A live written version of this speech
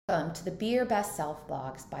Welcome to the Be Your Best Self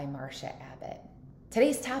blogs by Marcia Abbott.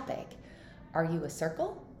 Today's topic, are you a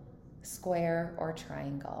circle, square, or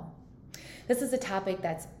triangle? This is a topic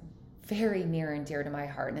that's very near and dear to my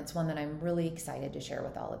heart, and it's one that I'm really excited to share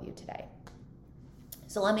with all of you today.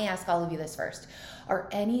 So let me ask all of you this first. Are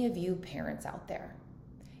any of you parents out there?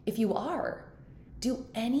 If you are, do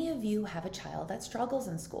any of you have a child that struggles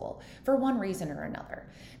in school for one reason or another?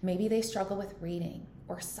 Maybe they struggle with reading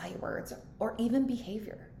or sight words or even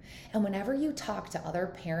behavior. And whenever you talk to other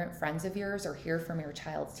parent friends of yours or hear from your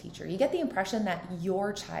child's teacher, you get the impression that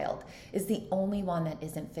your child is the only one that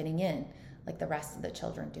isn't fitting in like the rest of the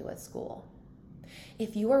children do at school.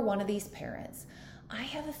 If you are one of these parents, I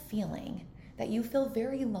have a feeling that you feel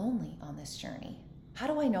very lonely on this journey. How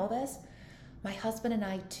do I know this? My husband and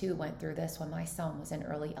I too went through this when my son was in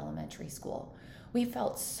early elementary school. We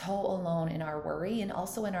felt so alone in our worry and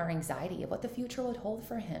also in our anxiety of what the future would hold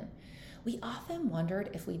for him. We often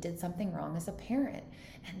wondered if we did something wrong as a parent,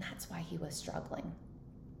 and that's why he was struggling.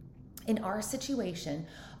 In our situation,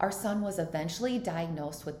 our son was eventually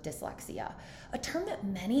diagnosed with dyslexia, a term that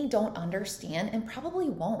many don't understand and probably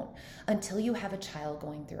won't until you have a child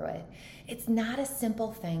going through it. It's not a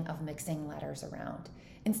simple thing of mixing letters around.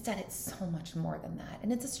 Instead, it's so much more than that,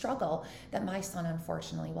 and it's a struggle that my son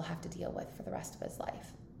unfortunately will have to deal with for the rest of his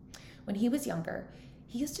life. When he was younger,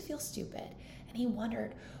 he used to feel stupid, and he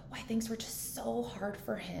wondered why things were just so hard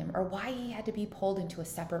for him or why he had to be pulled into a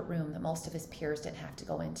separate room that most of his peers didn't have to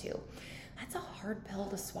go into. That's a hard pill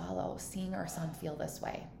to swallow, seeing our son feel this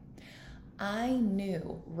way. I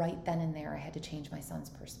knew right then and there I had to change my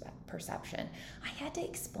son's perception. I had to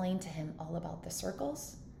explain to him all about the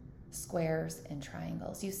circles, squares, and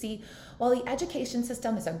triangles. You see, while the education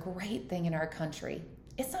system is a great thing in our country,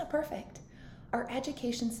 it's not perfect. Our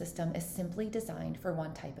education system is simply designed for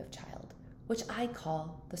one type of child, which I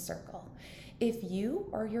call the circle. If you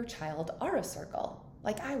or your child are a circle,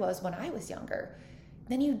 like I was when I was younger,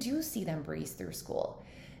 then you do see them breeze through school.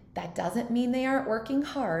 That doesn't mean they aren't working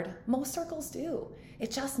hard. Most circles do.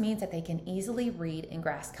 It just means that they can easily read and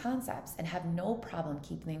grasp concepts and have no problem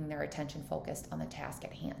keeping their attention focused on the task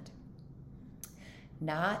at hand.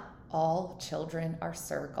 Not all children are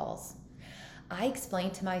circles. I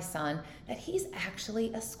explained to my son that he's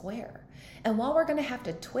actually a square. And while we're going to have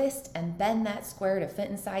to twist and bend that square to fit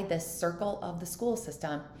inside this circle of the school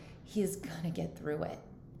system, he is going to get through it.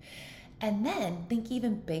 And then think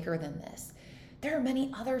even bigger than this. There are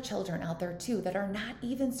many other children out there too that are not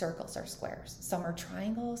even circles or squares. Some are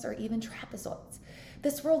triangles or even trapezoids.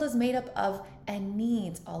 This world is made up of and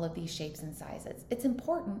needs all of these shapes and sizes. It's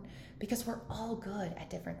important because we're all good at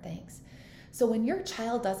different things. So when your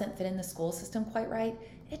child doesn't fit in the school system quite right,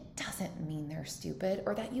 it doesn't mean they're stupid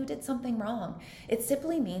or that you did something wrong. It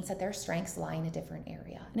simply means that their strengths lie in a different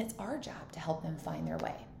area, and it's our job to help them find their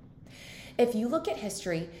way. If you look at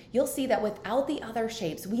history, you'll see that without the other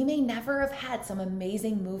shapes, we may never have had some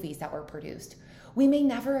amazing movies that were produced. We may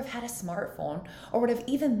never have had a smartphone or would have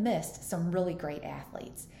even missed some really great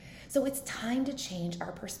athletes. So it's time to change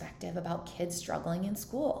our perspective about kids struggling in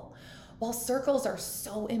school. While circles are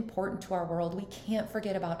so important to our world, we can't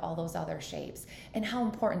forget about all those other shapes and how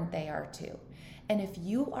important they are too. And if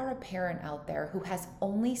you are a parent out there who has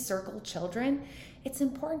only circle children, it's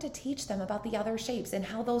important to teach them about the other shapes and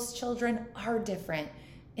how those children are different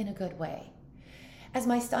in a good way. As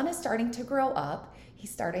my son is starting to grow up,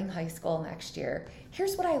 he's starting high school next year,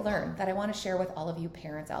 here's what I learned that I want to share with all of you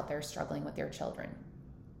parents out there struggling with your children.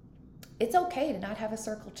 It's okay to not have a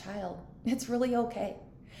circle child. It's really okay.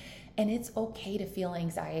 And it's okay to feel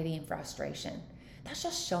anxiety and frustration. That's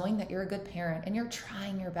just showing that you're a good parent and you're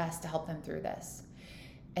trying your best to help them through this.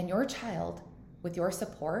 And your child, with your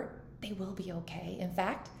support, they will be okay. In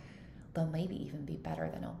fact, they'll maybe even be better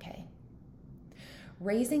than okay.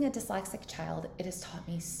 Raising a dyslexic child, it has taught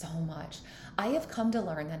me so much. I have come to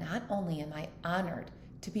learn that not only am I honored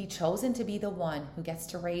to be chosen to be the one who gets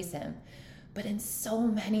to raise him, but in so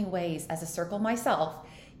many ways as a circle myself,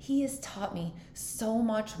 he has taught me so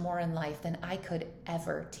much more in life than I could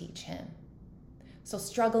ever teach him. So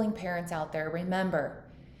struggling parents out there, remember,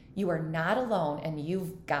 you are not alone and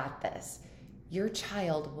you've got this. Your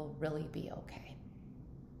child will really be okay.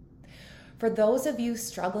 For those of you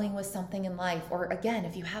struggling with something in life, or again,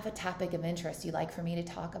 if you have a topic of interest you'd like for me to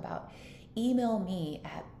talk about, email me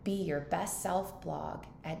at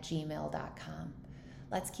beyourbestselfblog@gmail.com.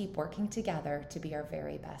 Let's keep working together to be our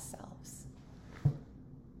very best selves.